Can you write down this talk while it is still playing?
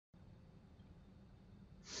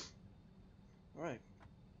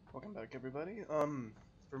Welcome back, everybody.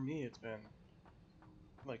 For me, it's been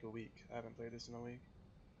like a week. I haven't played this in a week.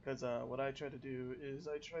 Because what I try to do is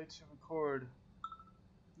I try to record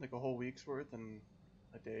like a whole week's worth in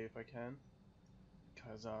a day if I can.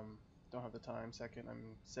 Because don't have the time. Second,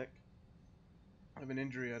 I'm sick. I have an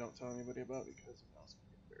injury I don't tell anybody about because it's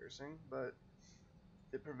embarrassing. But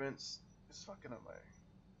it prevents, it's fucking up my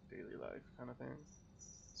daily life kind of thing.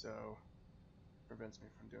 So, it prevents me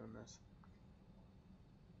from doing this.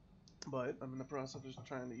 But I'm in the process of just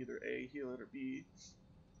trying to either A, heal it, or B,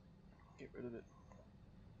 get rid of it.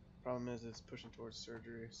 Problem is, it's pushing towards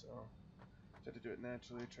surgery, so I tried to do it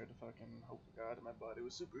naturally, tried to fucking hope to God my body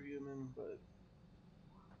was superhuman, but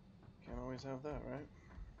can't always have that, right?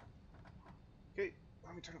 Okay,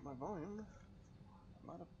 let me turn up my volume. I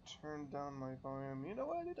might have turned down my volume. You know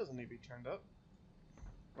what? It doesn't need to be turned up.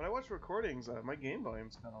 When I watch recordings, my game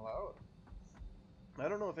volume's kind of loud. I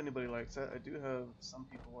don't know if anybody likes that. I do have some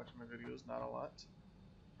people watching my videos, not a lot.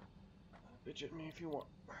 Bitch at me if you want.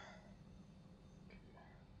 Okay.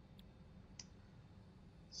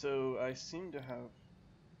 So I seem to have...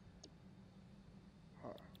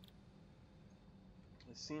 I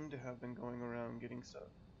seem to have been going around getting stuff.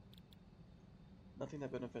 Nothing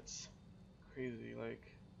that benefits crazy, like,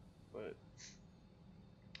 but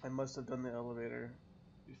I must have done the elevator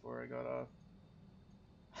before I got off.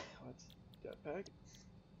 What's jetpack?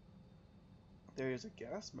 There is a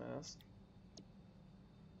gas mask.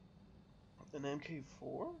 An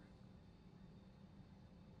MK4?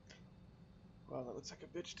 Wow, that looks like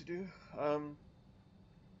a bitch to do.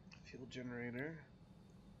 Fuel generator.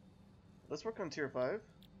 Let's work on tier 5. It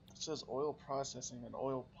says oil processing and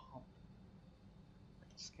oil pump.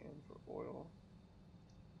 Scan for oil.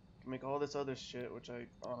 Can make all this other shit, which I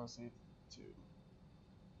honestly do.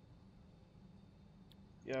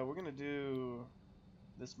 Yeah, we're gonna do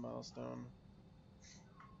this milestone.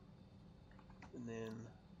 And then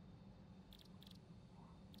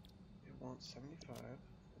it wants 75.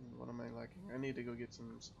 And what am I lacking? I need to go get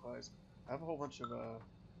some supplies. I have a whole bunch of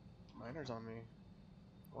miners on me.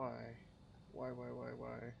 Why? Why?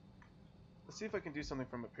 Let's see if I can do something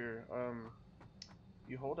from up here.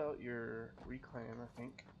 You hold out your reclaim, I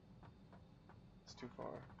think. It's too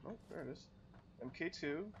far. Oh, there it is.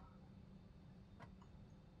 MK2.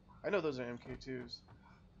 I know those are MK2s.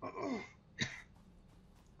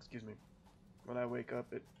 Excuse me. When I wake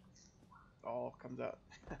up, it all comes out.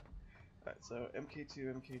 Alright, so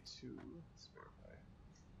MK2. Let's verify.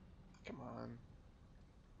 Come on.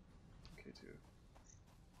 MK2.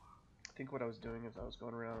 I think what I was doing is I was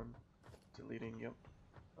going around deleting. Yep,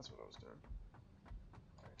 that's what I was doing.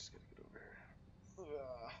 Alright, just gotta get over here.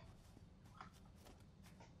 Ugh.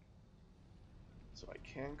 So I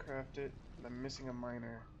can craft it, and I'm missing a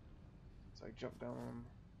miner. So I jump down,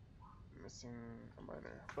 missing a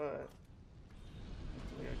miner, but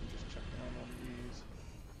hopefully I can just check down on these.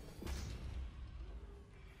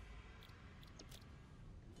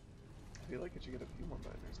 I feel like I should get a few more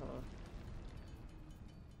miners, huh?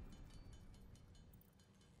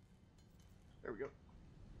 There we go.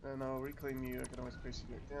 And I'll reclaim you. I can always place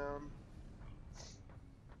you back down.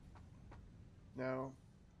 Now,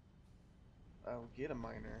 I'll get a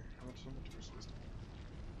miner. How much we're supposed to?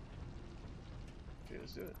 Okay,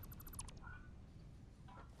 let's do it.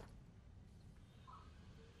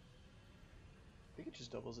 I think it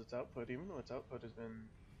just doubles its output, even though its output has been...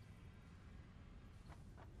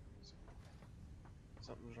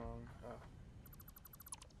 Something's wrong. Ah.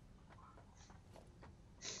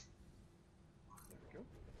 There we go.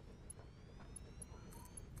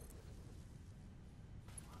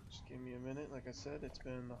 Just give me a minute. Like I said, it's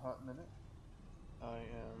been a hot minute. I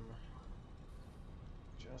am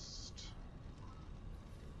just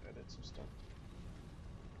edit some stuff.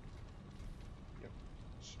 Yep,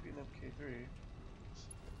 should be an MK3.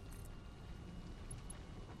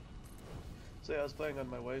 So yeah, I was playing on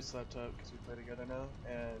my wife's laptop because we play together now,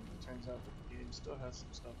 and it turns out that the game still has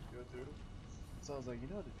some stuff to go through. So I was like, you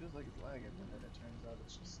know what, it feels like it's lagging, and then it turns out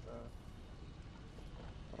it's just,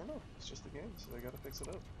 I don't know, it's just the game, so they gotta fix it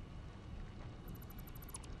up.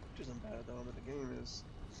 Which isn't bad though, but the game is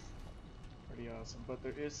pretty awesome. But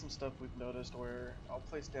there is some stuff we've noticed where I'll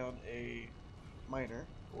place down a miner,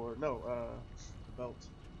 or no, the belt.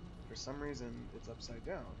 For some reason, it's upside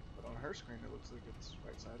down, but on her screen it looks like it's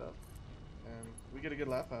right side up. And we get a good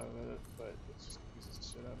laugh out of it, but it just confuses the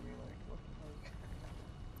shit out of me, like, what the fuck?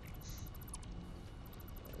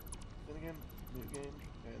 But then again, new game,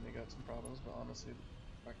 and they got some problems, but honestly,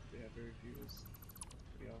 the fact that they have very few is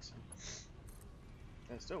pretty awesome.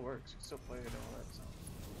 And it still works, you can still play it and all that, so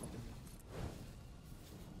nothing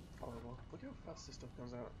horrible. Look how fast this stuff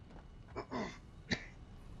comes out.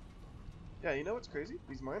 Yeah, you know what's crazy?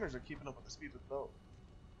 These miners are keeping up with the speed of the belt.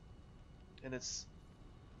 And it's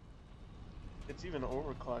even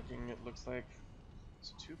overclocking, it looks like.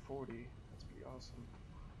 It's 240. That's pretty awesome.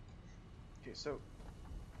 Okay, so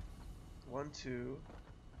 1, 2.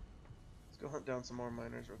 Let's go hunt down some more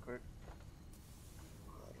miners real quick.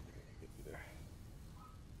 Oh, I don't think I can get through there.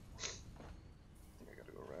 I think I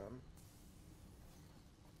gotta go around.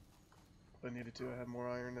 If I needed to, I have more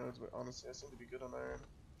iron nodes, but honestly, I seem to be good on iron.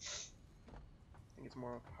 I think it's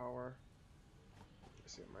more of power. I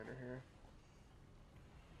see a miner here.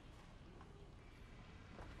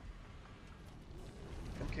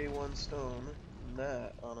 MK1 stone.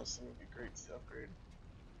 That honestly would be great to upgrade.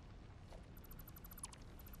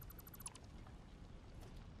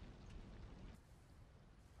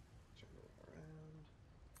 Turn it around.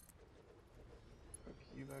 Hook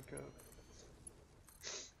you back up.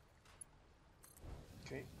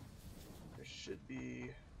 Okay. There should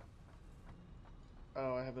be.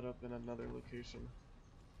 Oh, I have it up in another location.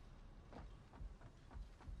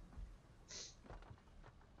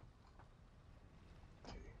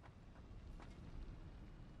 Okay.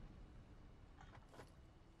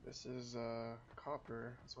 This is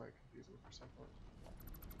copper. That's why it confused me for a second.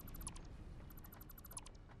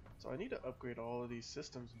 So I need to upgrade all of these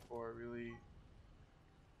systems before I really.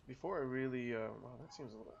 Wow, that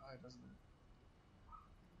seems a little high, doesn't it?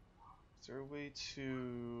 Is there a way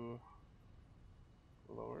to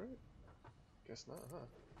lower it? Guess not, huh?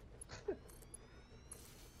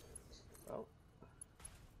 Oh,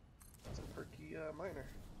 that's a perky miner.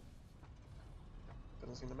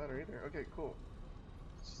 Doesn't seem to matter either. Okay, cool.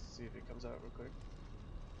 Let's see if it comes out real quick.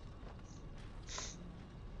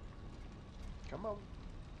 Come on.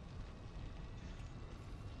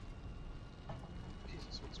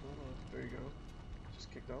 Jesus, what's going on? There you go.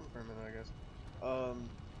 Just kicked on for a minute, I guess. I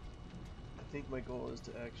think my goal is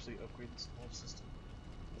to actually upgrade this whole system.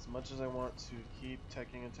 As much as I want to keep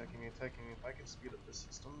teching and teching and teching, if I can speed up this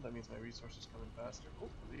system, that means my resources come in faster.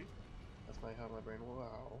 Hopefully. That's how my brain,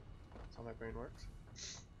 wow. That's how my brain works.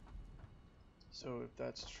 So if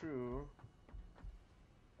that's true,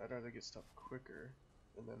 I'd rather get stuff quicker,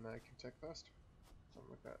 and then I can tech faster. Something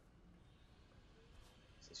like that.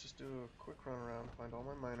 So let's just do a quick run around, find all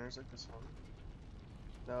my miners like this one.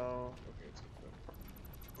 No, okay, it's hooked up.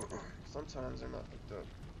 Sometimes they're not hooked up.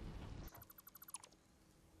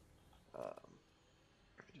 I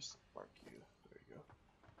just mark you. There you go.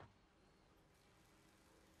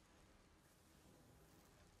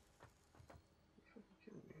 You're fucking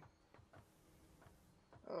kidding me.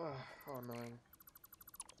 How annoying.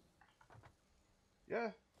 Yeah.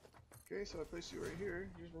 Okay, so I place you right here.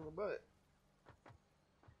 Here's in the butt.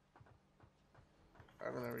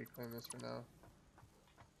 I'm gonna reclaim this for now.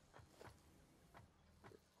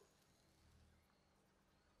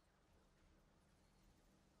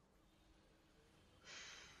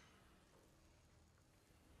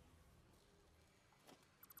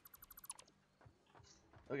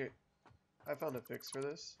 Okay, I found a fix for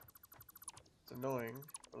this. It's annoying,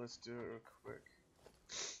 but let's do it real quick.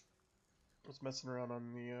 I was messing around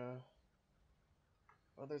on the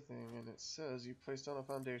other thing, and it says you place down a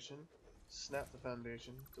foundation, snap the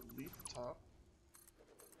foundation, delete the top,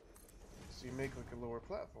 so you make like a lower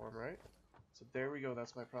platform, right? So there we go,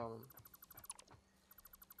 that's my problem.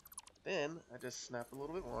 Then I just snapped a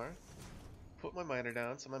little bit more, put my miner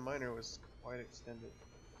down, so my miner was quite extended.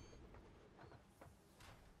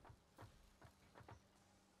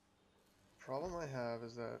 Problem I have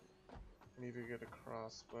is that I need to get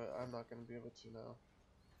across, but I'm not going to be able to now.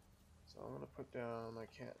 So I'm going to put down, I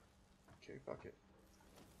can't. Okay, fuck it.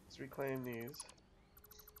 Let's reclaim these.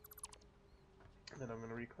 And then I'm going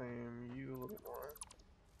to reclaim you a little bit more.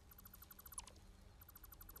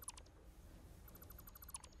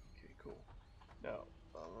 Okay, cool. Now,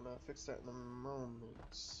 I'm going to fix that in a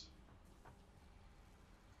moment.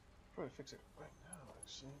 Probably fix it right now,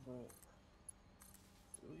 actually, but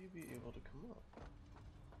will you be able to come up?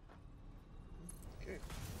 Okay,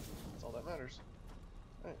 that's all that matters.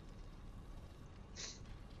 Alright.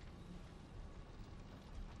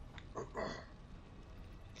 I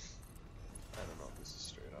don't know if this is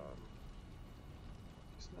straight on.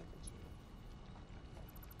 There's nothing to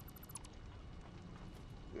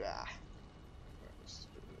it. Yeah. Alright, let's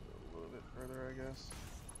do it a little bit further, I guess.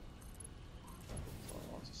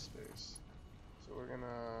 That's lots of space. So we're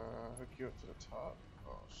gonna hook you up to the top.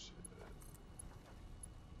 Oh shit.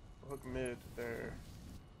 We'll hook mid there.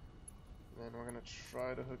 And then we're gonna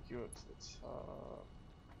try to hook you up to the top.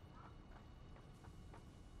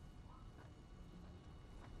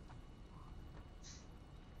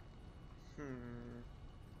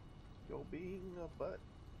 You're being a butt.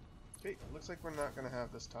 Okay, looks like we're not gonna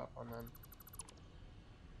have this top one then.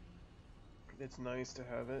 It's nice to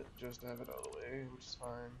have it, just to have it all the way, which is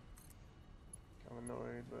fine. Kind of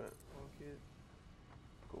annoyed, but okay.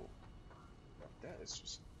 Cool. Now that is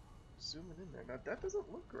just zooming in there. Now that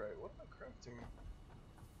doesn't look right. What am I crafting?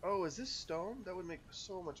 Oh, is this stone? That would make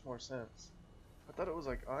so much more sense. I thought it was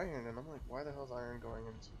like iron, and I'm like, why the hell is iron going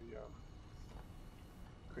into the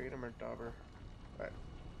Kratom or Dauber? Alright.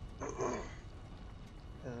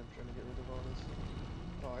 And I'm trying to get rid of all this.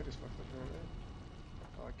 Oh, I just fucked up there, right?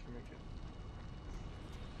 Oh, I can make it.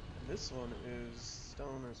 And this one is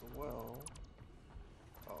stone as well.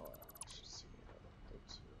 Oh, I should see that up there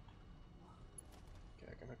too.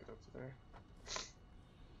 Okay, I can hook it up to there.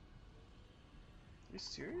 Are you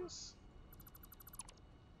serious?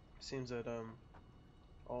 Seems that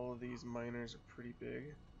all of these miners are pretty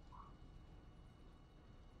big.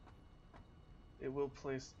 It will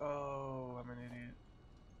place. Oh, I'm an idiot.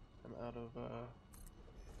 I'm out of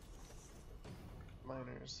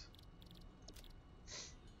miners.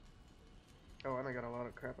 Oh, and I got a lot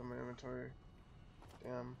of crap in my inventory.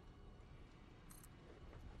 Damn.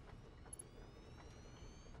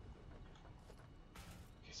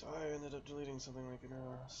 Okay, so I ended up deleting something like an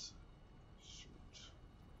ass. Shoot.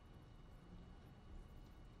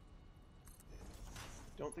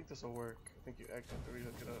 Don't think this will work. I think you actually have to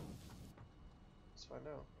rehook it up. Let's find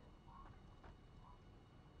out.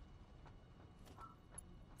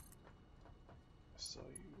 I saw you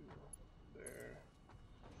there.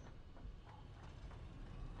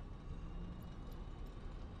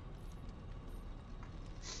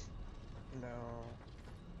 No.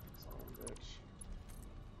 Son of a bitch.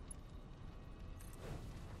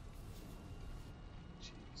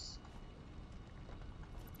 Jeez.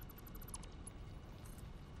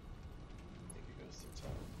 I think it goes to the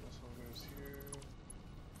top. This one goes here.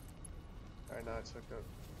 Alright, now it's hooked up.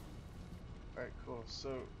 Alright, cool. So,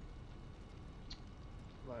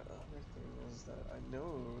 my other thing is that I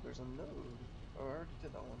know there's a node. Oh, I already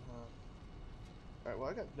did that one, huh? Alright, well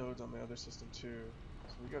I got nodes on my other system too.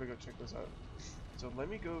 So we gotta go check those out. So let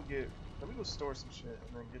me go store some shit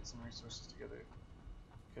and then get some resources together.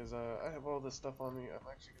 Because I have all this stuff on me, I'm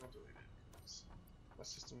actually gonna delete it. Because my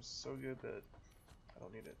system's so good that I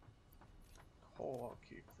don't need it. Coal I'll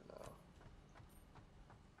keep for now.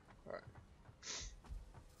 Alright.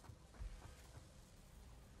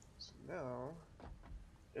 So now,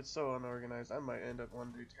 it's so unorganized, I might end up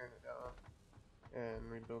one day tearing it down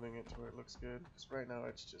and rebuilding it to where it looks good. Because right now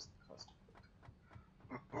it's just custom.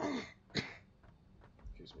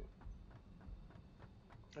 Excuse me.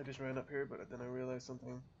 I just ran up here, but then I realized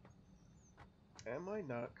something. Am I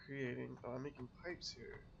not creating... Oh, I'm making pipes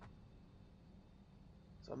here.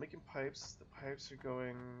 So I'm making pipes. The pipes are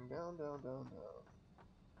going down, down, down, down.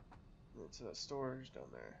 It's a storage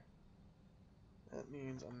down there. That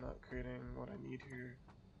means I'm not creating what I need here.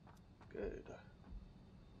 Good.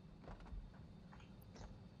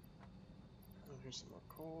 Oh, here's some more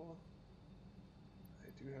coal. I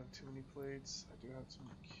do have too many plates. I do have too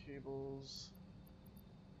many cables.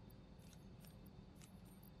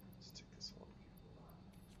 Let's take this one cable.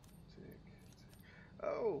 Take.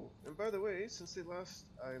 Oh, and by the way, since I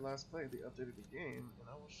last played, they updated the game, and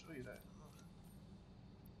I will show you that in a moment.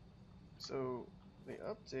 So they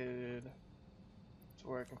updated to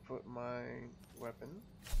where I can put my weapon,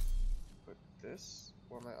 put this,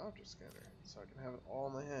 or my object scanner, so I can have it all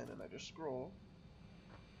in my hand, and I just scroll,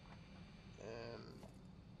 and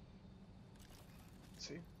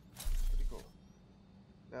see, pretty cool.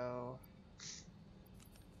 Now,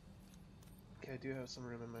 okay, I do have some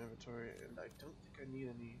room in my inventory, and I don't think I need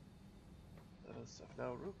any other stuff.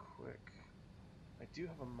 Now, real quick, I do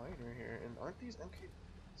have a miner here, and aren't these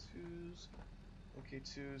MK2s?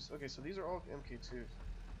 MK2s. Okay, so these are all MK2s.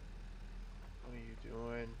 What are you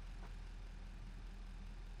doing?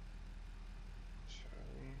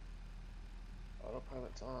 Charlie.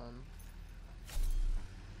 Autopilot's on.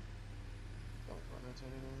 Don't run into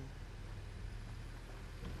anything.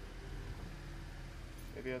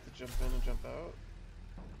 Maybe I have to jump in and jump out.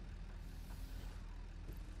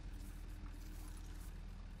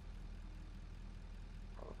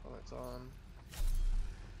 Autopilot's on.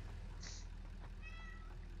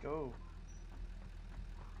 Go.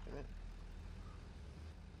 Damn it.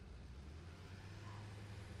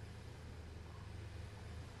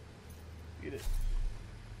 Beat it.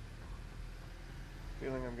 The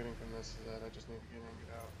feeling I'm getting from this is that I just need to get in and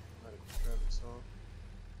get out. Let it drive itself.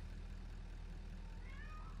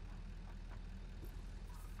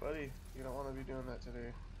 Buddy, you don't want to be doing that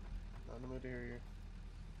today. Not in the mood to hear you.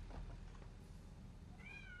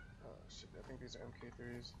 Oh shit, I think these are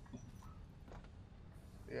MK3s.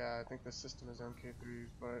 Yeah, I think the system is MK3,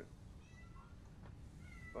 but.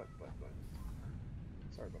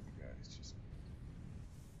 Sorry about the guy, he's just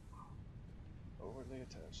overly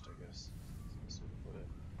attached, I guess. That's the best way to put it.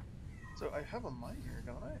 So I have a miner,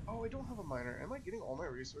 don't I? Oh, I don't have a miner. Am I getting all my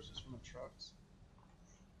resources from the trucks?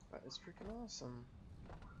 That is freaking awesome.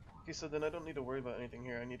 Okay, so then I don't need to worry about anything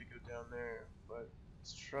here. I need to go down there, but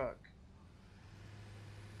this truck.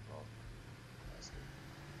 Oh, that's good.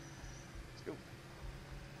 Let's go.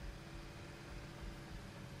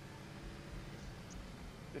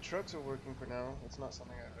 The trucks are working for now. It's not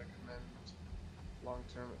something I recommend long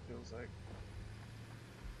term, it feels like.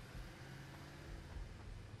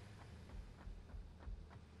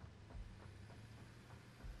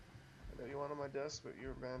 I know you want on my desk, but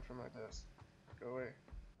you're banned from my desk. Go away.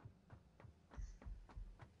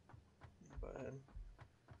 Butthead.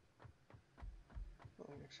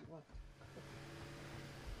 Oh, he actually left.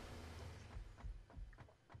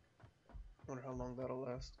 Wonder how long that'll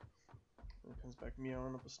last. When it comes back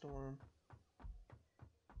meowing up a storm.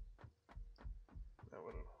 That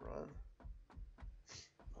would run.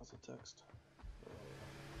 Also text.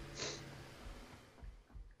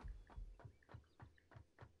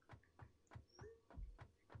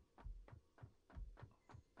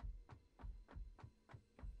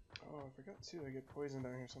 Oh, I forgot too. I get poisoned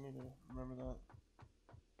down here, so I need to remember that.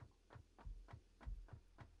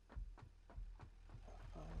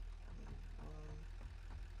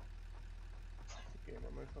 Game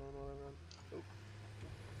on my phone while I run. Oh.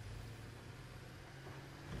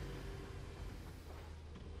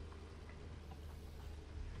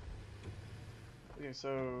 Okay,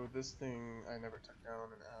 so this thing I never took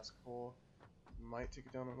down, and it has coal. Might take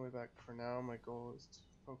it down on the way back. For now, my goal is to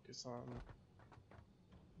focus on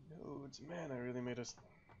nodes. Man, I really made a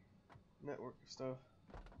network of stuff.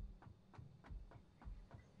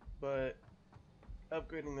 But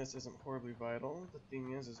upgrading this isn't horribly vital. The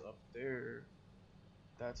thing is up there,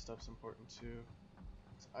 that stuff's important too.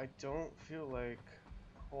 So I don't feel like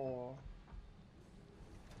coal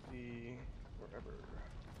be forever.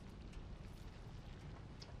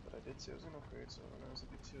 But I did say I was gonna upgrade, so now is a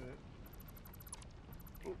bit to it.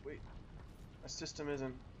 Oh wait, my system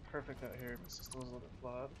isn't perfect out here. My system is a little bit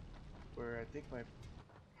flawed. Where I think my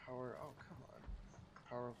power, oh come on,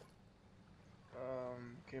 power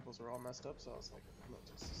cables are all messed up, so I was like, I'm not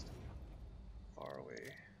just system far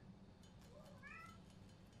away.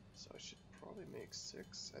 So I should probably make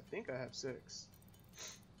 6. I think I have 6.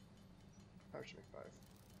 I should make 5.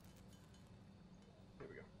 Here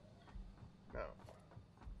we go. Now,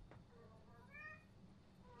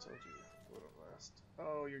 told you it wouldn't last.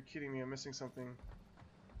 Oh, you're kidding me! I'm missing something.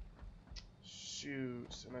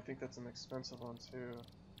 Shoot, and I think that's an expensive one too.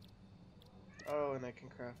 Oh, and I can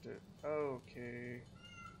craft it. Okay.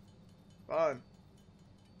 Fun.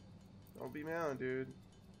 Don't be meowing, dude.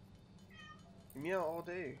 You meow all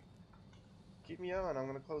day. Keep meowing. I'm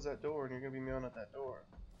gonna close that door, and you're gonna be meowing at that door.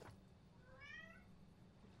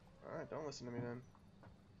 All right, don't listen to me then.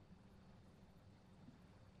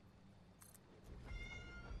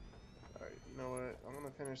 Alright, you know what? I'm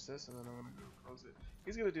gonna finish this and then I'm gonna go close it.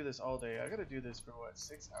 He's gonna do this all day. I gotta do this for what,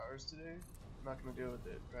 6 hours today? I'm not gonna deal with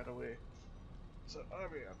it right away. So I'll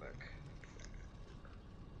be right back.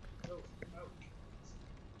 Oh, no.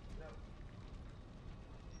 No.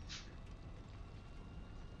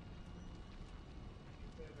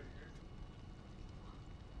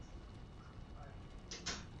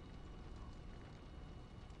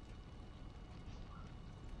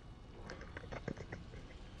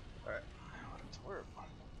 Alright, what a twerp.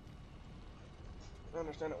 I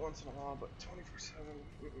understand it once in a while, but 24/7.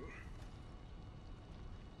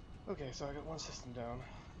 Okay, so I got one system down.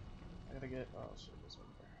 I gotta get. Oh shit, there's one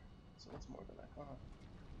there. So that's more than I thought.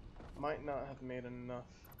 Might not have made enough.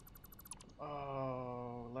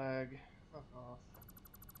 Oh, lag. Fuck off.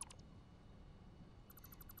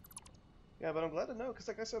 Yeah, but I'm glad to know, because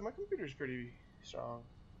like I said, my computer's pretty strong.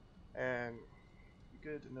 And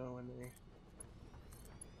good to know when they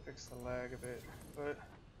fix the lag a bit. But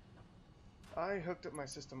I hooked up my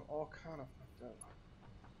system all kind of fucked up.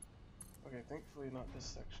 Okay, thankfully not this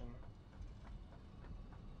section.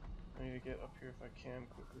 I need to get up here if I can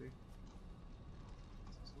quickly.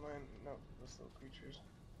 Mine, no, those little creatures.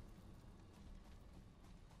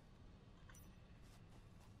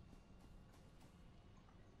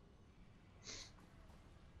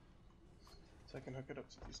 So I can hook it up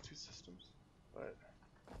to these 2 systems, but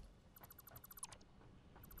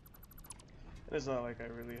it's not like I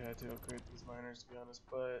really had to upgrade these miners to be honest,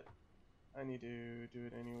 but I need to do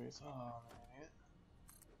it anyways. Oh man,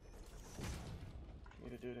 I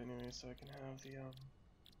need to do it anyways so I can have the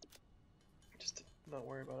just not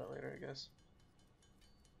worry about it later, I guess.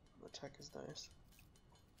 The tech is nice.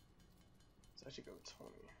 So I should go with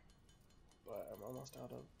 20. But I'm almost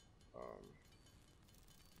out of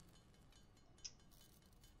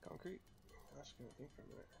concrete. I was gonna think for a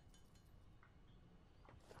minute.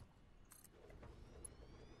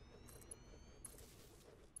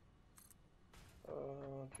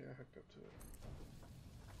 Okay, I hooked up to it.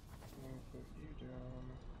 I'm gonna put you down.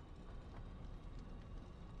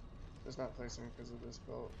 It's not placing because of this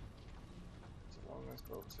belt. It's a long ass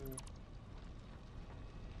belt too.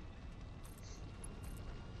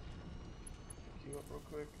 Pick you up real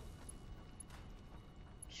quick.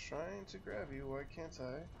 Trying to grab you, why can't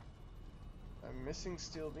I? I'm missing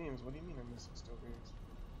steel beams. What do you mean I'm missing steel beams?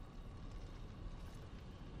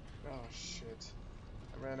 Oh shit.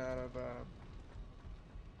 I ran out of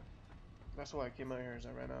that's why I came out here, is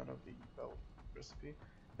I ran out of the belt recipe.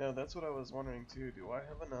 Now that's what I was wondering too. Do I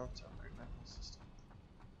have enough to upgrade my whole system?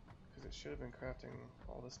 Because it should have been crafting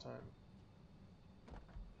all this time.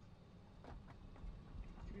 I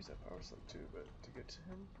could use that power slip too, but to get to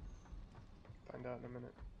him, find out in a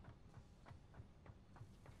minute.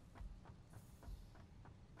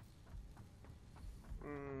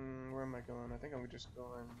 Where am I going? I think I'm just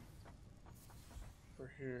going for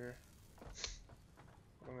here.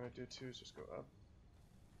 What I'm gonna do too is just go up.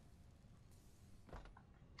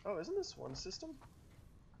 Oh, isn't this one system?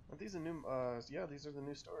 Are these the new, yeah, these are the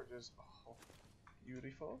new storages. Oh,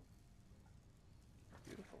 beautiful.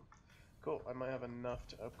 Beautiful. Cool, I might have enough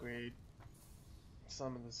to upgrade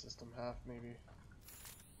some of the system, half maybe.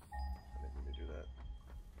 I didn't mean to do that.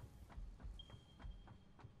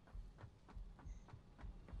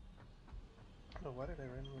 Oh, why did I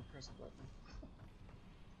randomly press a button?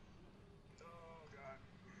 Oh god.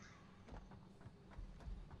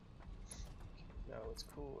 Now what's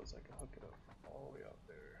cool is I can hook it up all the way out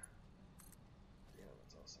there. Yeah,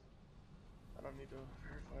 that's awesome. I don't need to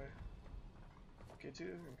verify. MK2,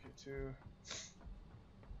 MK2.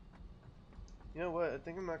 You know what? I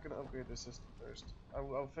think I'm not going to upgrade the system first.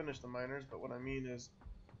 I'll finish the miners, but what I mean is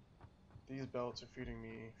these belts are feeding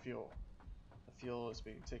me fuel. The fuel is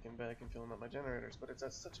being taken back and filling up my generators, but it's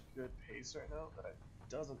at such a good pace right now that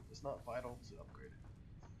it's not vital to upgrade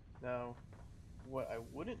it. Now, what I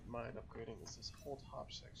wouldn't mind upgrading is this whole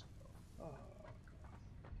top section though. Oh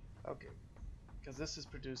god. Okay. Because this is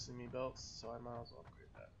producing me belts, so I might as well upgrade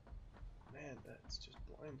that. Man, that's just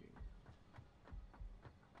blinding.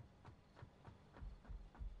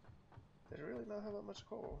 Did I really not have that much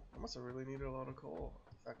coal? I must have really needed a lot of coal.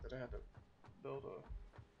 The fact that I had to build a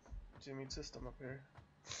Jimmy system up here.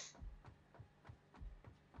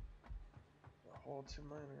 A whole 2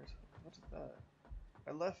 miners. What is that?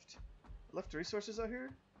 I left resources out here?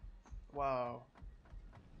 Wow.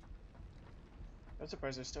 I'm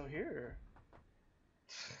surprised they're still here.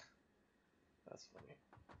 That's funny.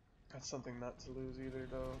 That's something not to lose either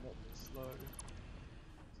though, that slug.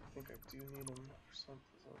 I think I do need them for something.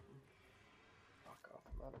 Fuck off,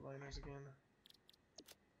 I'm out of miners again.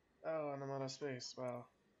 Oh, and I'm out of space, wow.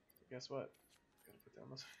 Guess what? Gotta put down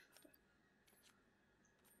this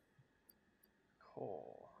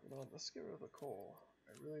coal. You know what, let's get rid of the coal.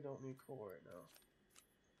 I really don't need coal right now.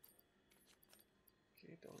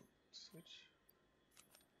 Okay, don't switch.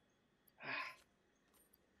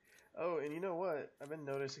 Oh, and you know what? I've been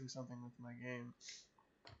noticing something with my game.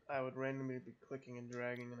 I would randomly be clicking and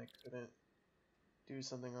dragging and I couldn't do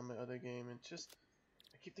something on my other game, and just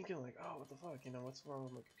I keep thinking like, oh, what the fuck, you know, what's wrong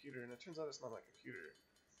with my computer? And it turns out it's not my computer.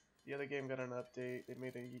 The other game got an update, they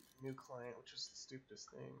made a new client, which was the stupidest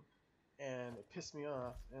thing, and it pissed me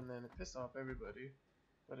off, and then it pissed off everybody,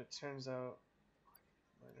 but it turns out,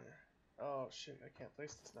 oh shit, I can't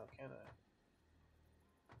place this now, can I?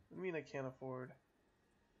 What do you mean I can't afford?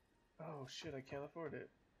 Oh shit, I can't afford it.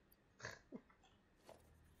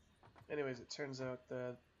 Anyways, it turns out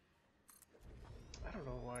that I don't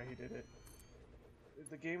know why he did it.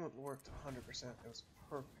 The game worked 100%, it was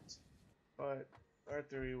perfect. But our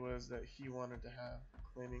theory was that he wanted to have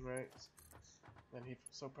claiming rights, and he's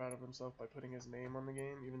so proud of himself by putting his name on the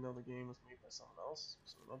game, even though the game was made by someone else,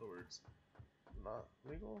 so in other words, not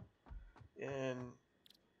legal. And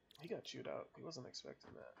he got chewed out. He wasn't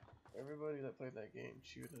expecting that. Everybody that played that game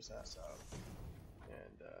chewed his ass out.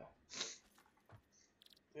 And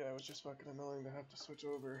yeah, it was just fucking annoying to have to switch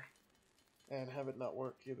over and have it not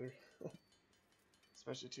work either.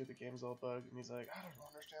 Especially too, the game's all bugged, and he's like, I don't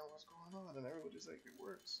understand what's going on, and everybody's like, it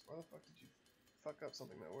works. Why the fuck did you fuck up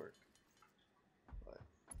something that worked? But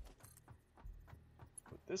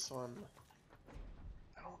with this one,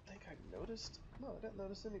 I don't think I noticed. No, I didn't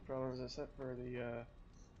notice any problems except for the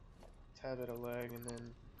tad bit of lag, and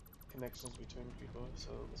then connections between people, so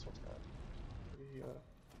this one's got pretty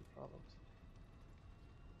problems.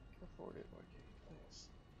 Can afford it, okay, nice.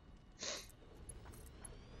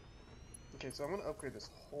 Okay, so I'm gonna upgrade this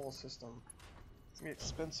whole system. It's gonna be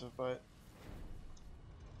expensive, but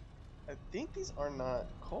I think these are not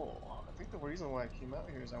coal. I think the reason why I came out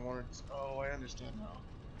here is I wanted to, oh, I understand now.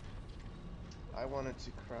 I wanted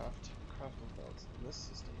to craft crafting belts in this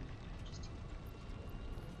system. Just to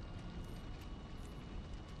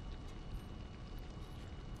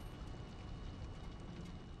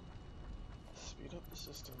speed up the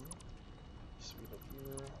system. Speed up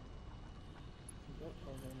your belt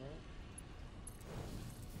program, right?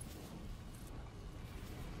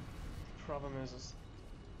 Problem is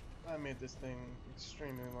I made this thing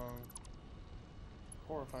extremely long.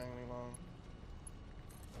 Horrifyingly long.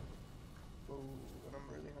 Oh, and I'm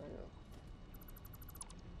really high up.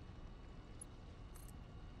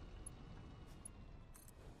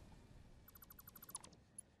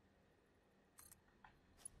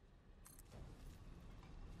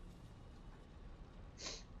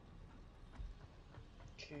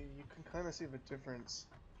 Okay, you can kind of see the difference.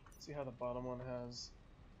 See how the bottom one has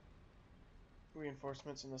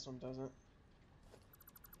reinforcements and this one doesn't?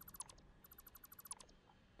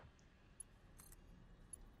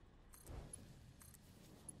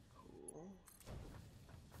 Cool.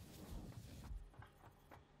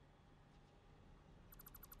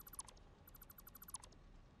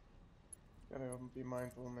 Gotta be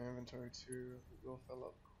mindful of my inventory too. It will fill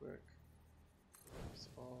up quick. There's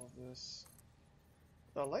all this.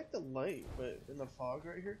 I like the light, but in the fog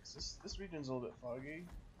right here, because this region's a little bit foggy,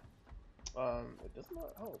 it does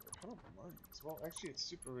not help. It kind of blinds. Well, actually, it's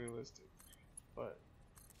super realistic, but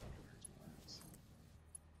it hurts my eyes.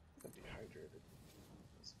 I'm dehydrated.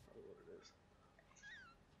 That's probably what it is.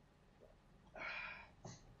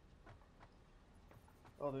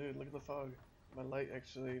 Oh, dude, look at the fog. My light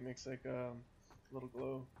actually makes like a little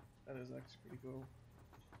glow. That is actually pretty cool.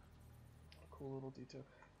 A cool little detail.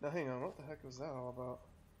 Now, hang on. What the heck was that all about?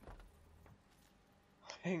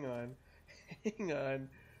 Hang on. Hang on.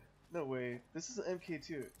 No way. This is an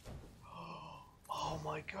MK2. Oh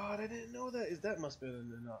my god, I didn't know that. That must have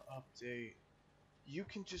been an update. You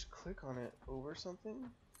can just click on it over something?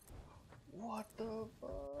 What the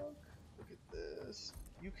fuck? Look at this.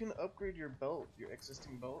 You can upgrade your belt, your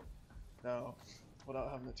existing belt, now, without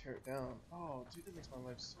having to tear it down. Oh, dude, that makes my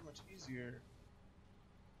life so much easier.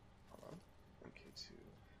 Hold on. MK2.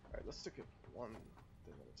 Alright, let's stick it one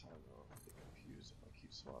thing at a time, though. I get confused if I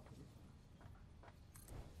keep swapping.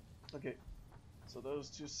 Okay, so those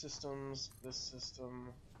two systems, this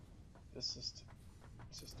system,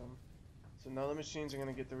 system. So now the machines are going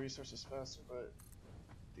to get the resources faster, but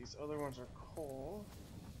these other ones are coal.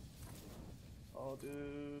 Oh,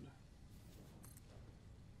 dude.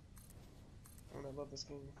 I mean, I love this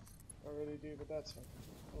game. I really do, but that's fucking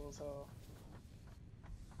cool as hell.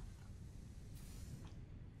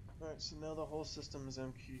 Alright, so now the whole system is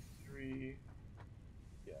MK3.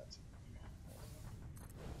 Yeah, it's MK3.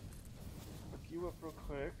 Look you up real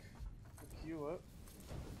quick. Look you up.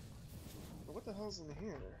 But what the hell's in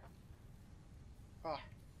here? Ah,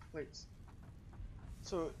 plates.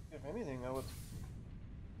 So, if anything, I would...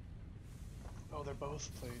 Oh, they're both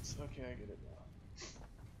plates. Okay, I get it now.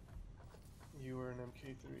 You were an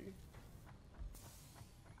MK3.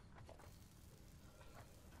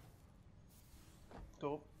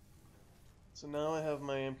 Cool. So now I have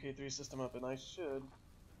my MK3 system up, and I should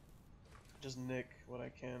just nick what I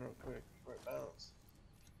can real quick before it bounces.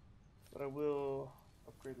 But I will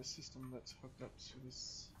upgrade the system that's hooked up to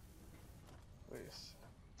this place.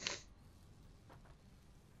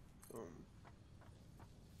 Boom.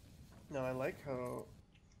 Now I like how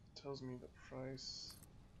it tells me the price.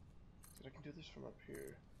 Dude, I can do this from up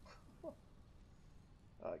here. Oh,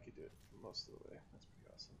 I could do it from most of the way. That's pretty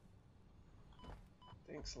awesome.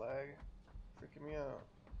 Thanks, lag. Freaking me out.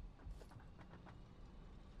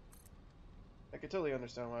 I can totally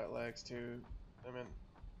understand why it lags too. I mean,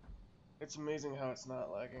 it's amazing how it's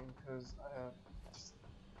not lagging because I have just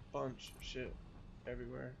a bunch of shit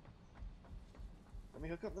everywhere. Let me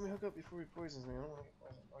hook up before he poisons me. I don't want to get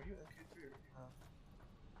poisoned. Are you MK3 or are you not?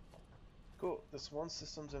 Cool, this one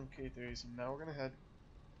system's MK3, so now we're gonna head.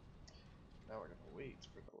 Now we're gonna wait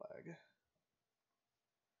for the lag.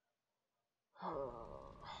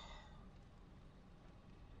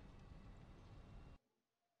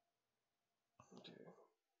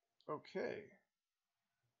 Okay.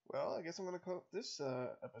 Well, I guess I'm gonna cut this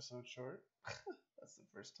episode short. That's the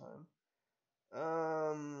first time.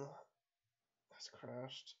 That's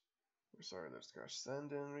crashed. We're sorry that's crashed.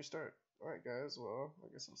 Send and restart. Alright guys, well, I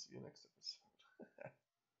guess I'll see you next episode.